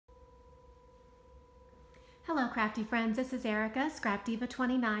Hello crafty friends, this is Erica,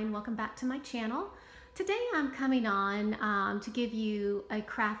 Scrapdiva29. Welcome back to my channel. Today I'm coming on to give you a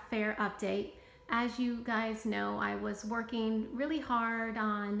craft fair update. As you guys know, I was working really hard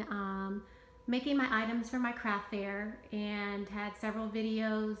on making my items for my craft fair and had several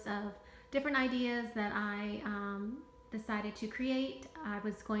videos of different ideas that I decided to create. I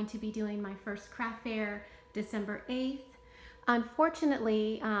was going to be doing my first craft fair December 8th.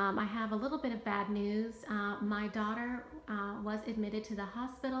 Unfortunately, I have a little bit of bad news. My daughter was admitted to the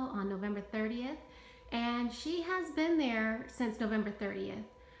hospital on November 30th, and she has been there since November 30th.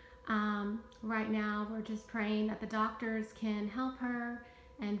 Right now, we're just praying that the doctors can help her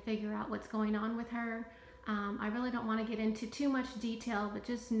and figure out what's going on with her. I really don't want to get into too much detail, but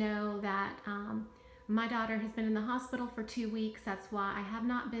just know that my daughter has been in the hospital for 2 weeks. That's why I have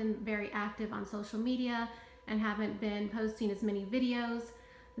not been very active on social media and haven't been posting as many videos.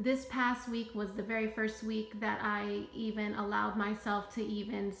 This past week was the very first week that I even allowed myself to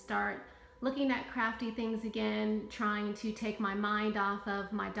even start looking at crafty things again, trying to take my mind off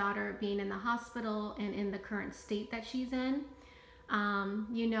of my daughter being in the hospital and in the current state that she's in.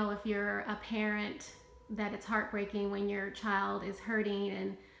 You know, if you're a parent, that it's heartbreaking when your child is hurting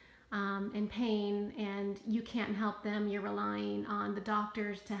and in pain and you can't help them. You're relying on the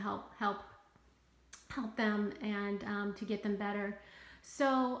doctors to help them and to get them better.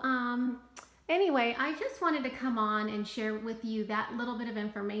 So anyway, I just wanted to come on and share with you that little bit of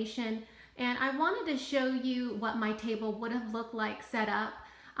information, and I wanted to show you what my table would have looked like set up.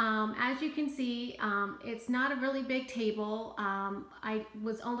 As you can see, it's not a really big table. I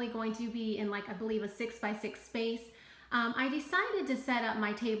was only going to be in, like, I believe a 6x6 space. I decided to set up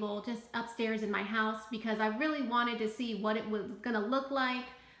my table just upstairs in my house because I really wanted to see what it was gonna look like,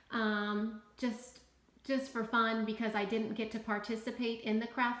 just for fun, because I didn't get to participate in the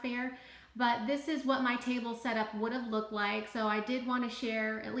craft fair. But this is what my table setup would have looked like, so I did want to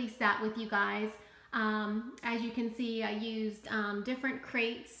share at least that with you guys. As you can see, I used different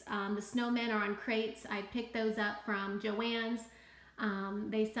crates. The snowmen are on crates. I picked those up from Joann's.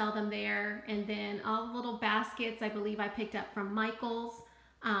 They sell them there. And then all the little baskets, I believe I picked up from Michael's.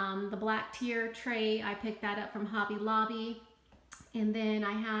 The black tier tray, I picked that up from Hobby Lobby. And then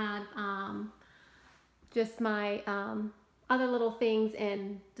I had just my other little things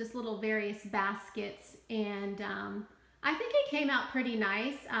in just little various baskets, and I think it came out pretty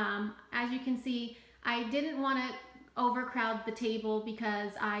nice. As you can see, I didn't want to overcrowd the table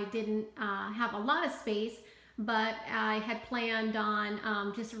because I didn't have a lot of space, but I had planned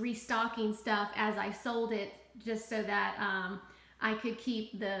on just restocking stuff as I sold it, just so that I could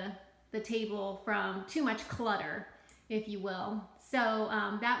keep the table from too much clutter, if you will. So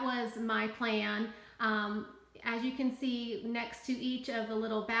that was my plan. As you can see, next to each of the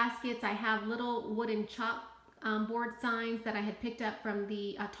little baskets, I have little wooden chalk board signs that I had picked up from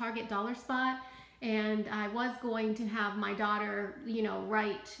the Target dollar spot. And I was going to have my daughter, you know,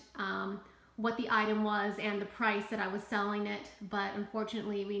 write what the item was and the price that I was selling it. But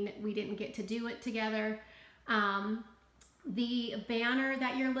unfortunately, we didn't get to do it together. The banner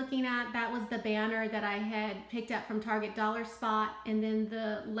that you're looking at, that was the banner that I had picked up from Target dollar spot. And then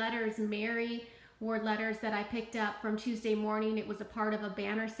the letters Mary were letters that I picked up from Tuesday Morning. It was a part of a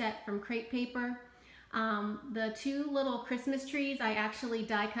banner set from crepe paper. The two little Christmas trees, I actually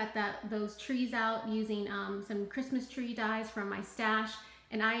die cut those trees out using some Christmas tree dies from my stash,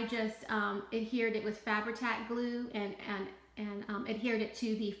 and I just adhered it with Fabri-Tac glue and adhered it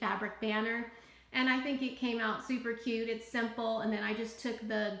to the fabric banner. And I think it came out super cute. It's simple. And then I just took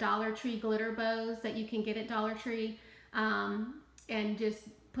the Dollar Tree glitter bows that you can get at Dollar Tree and just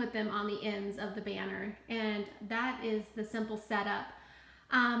put them on the ends of the banner. And that is the simple setup.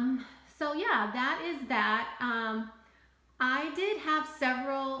 So yeah, that is that. I did have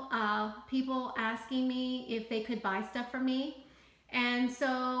several people asking me if they could buy stuff from me. And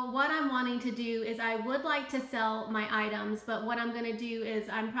so what I'm wanting to do is, I would like to sell my items, but what I'm gonna do is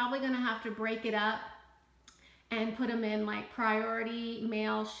I'm probably gonna have to break it up and put them in like priority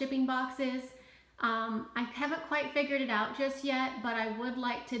mail shipping boxes. I haven't quite figured it out just yet, but I would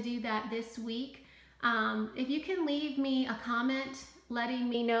like to do that this week. If you can leave me a comment letting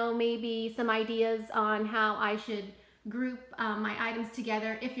me know maybe some ideas on how I should group my items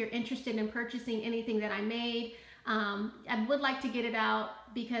together, if you're interested in purchasing anything that I made. I would like to get it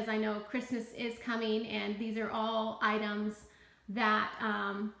out because I know Christmas is coming, and these are all items that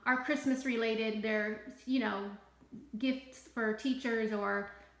are Christmas related. They're, you know, gifts for teachers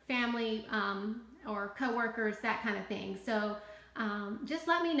or family or co-workers, that kind of thing. So just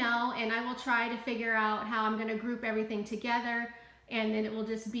let me know, and I will try to figure out how I'm going to group everything together. and then it will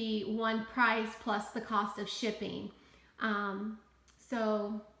just be one price plus the cost of shipping.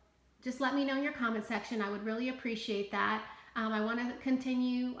 So just let me know in your comment section. I would really appreciate that. I want to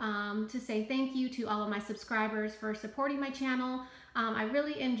continue to say thank you to all of my subscribers for supporting my channel. I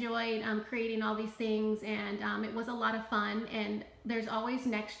really enjoyed creating all these things, and it was a lot of fun, and there's always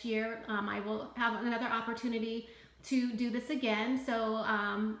next year. I will have another opportunity to do this again, so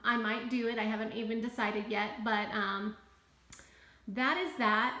I might do it. I haven't even decided yet, but that is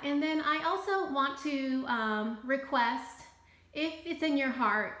that. And then I also want to request, if it's in your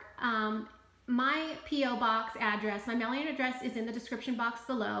heart, my P.O. box address, my mailing address is in the description box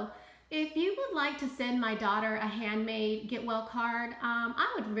below. If you would like to send my daughter a handmade get well card,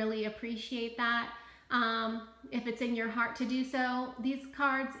 I would really appreciate that. If it's in your heart to do so. These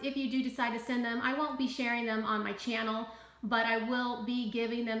cards, if you do decide to send them, I won't be sharing them on my channel, but I will be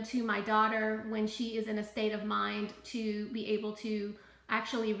giving them to my daughter when she is in a state of mind to be able to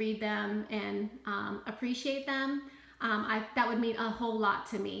actually read them and appreciate them. That would mean a whole lot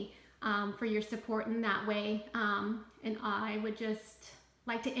to me, for your support in that way. And I would just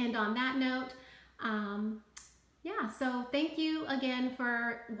like to end on that note. Yeah, so thank you again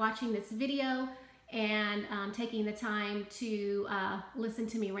for watching this video and taking the time to listen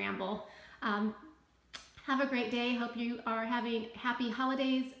to me ramble. Have a great day. Hope you are having happy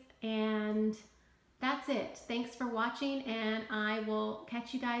holidays, and that's it. Thanks for watching, and I will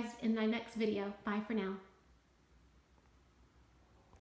catch you guys in my next video. Bye for now.